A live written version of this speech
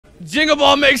Jingle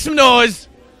Ball, make some noise.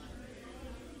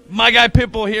 My guy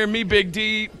Pitbull here, me Big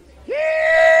D.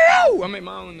 I make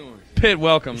my own noise. Pit,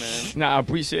 welcome, man. Nah, I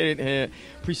appreciate it.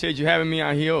 Appreciate you having me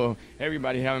out here, or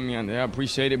everybody having me out there. I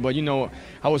appreciate it. But, you know,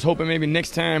 I was hoping maybe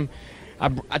next time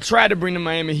I tried to bring the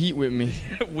Miami Heat with me.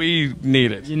 We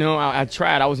need it. You know, I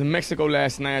tried. I was in Mexico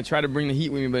last night. I tried to bring the Heat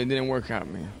with me, but it didn't work out,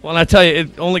 man. Well, and I tell you,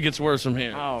 it only gets worse from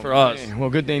here for us. Well,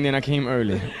 good thing then I came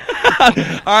early. All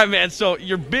right, man. So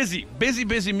you're busy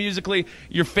musically.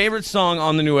 Your favorite song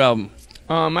on the new album?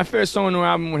 My favorite song on the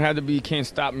album would have to be "Can't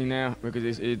Stop Me Now"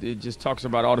 because it just talks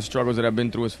about all the struggles that I've been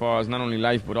through as far as not only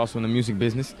life but also in the music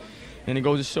business. And it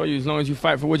goes to show you, as long as you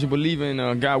fight for what you believe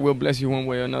in, God will bless you one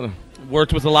way or another.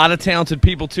 Worked with a lot of talented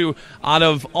people, too. Out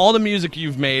of all the music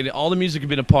you've made, all the music you've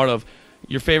been a part of,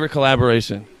 your favorite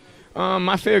collaboration?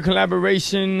 My favorite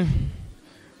collaboration,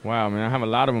 wow, man, I have a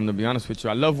lot of them, to be honest with you.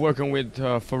 I love working with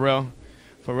Pharrell.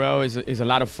 Pharrell is a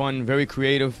lot of fun, very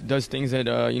creative, does things that,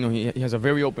 you know, he has a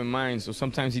very open mind. So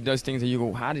sometimes he does things that you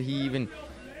go, how did he even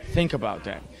think about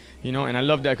that? You know, and I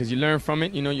love that because you learn from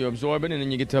it, you know, you absorb it, and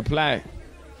then you get to apply it.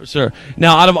 For sure.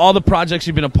 Now, out of all the projects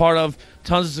you've been a part of,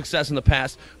 tons of success in the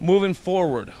past, moving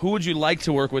forward, who would you like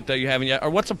to work with that you haven't yet?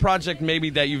 Or what's a project maybe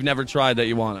that you've never tried that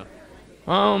you want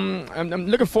to? I'm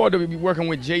looking forward to be working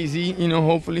with Jay-Z, you know,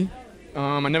 hopefully.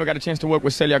 I never got a chance to work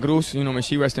with Celia Cruz, you know, may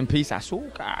she rest in peace.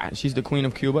 Azúcar. She's the queen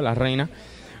of Cuba, la reina.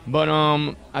 But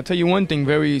I'll tell you one thing,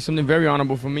 something very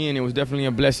honorable for me, and it was definitely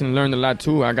a blessing. Learned a lot,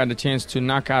 too. I got the chance to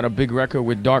knock out a big record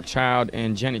with Dark Child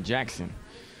and Janet Jackson.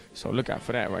 So look out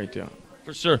for that right there.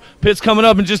 For sure. Pit's coming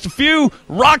up in just a few.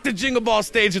 Rock the Jingle Ball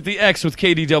stage at the X with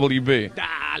KDWB.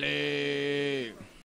 Dale.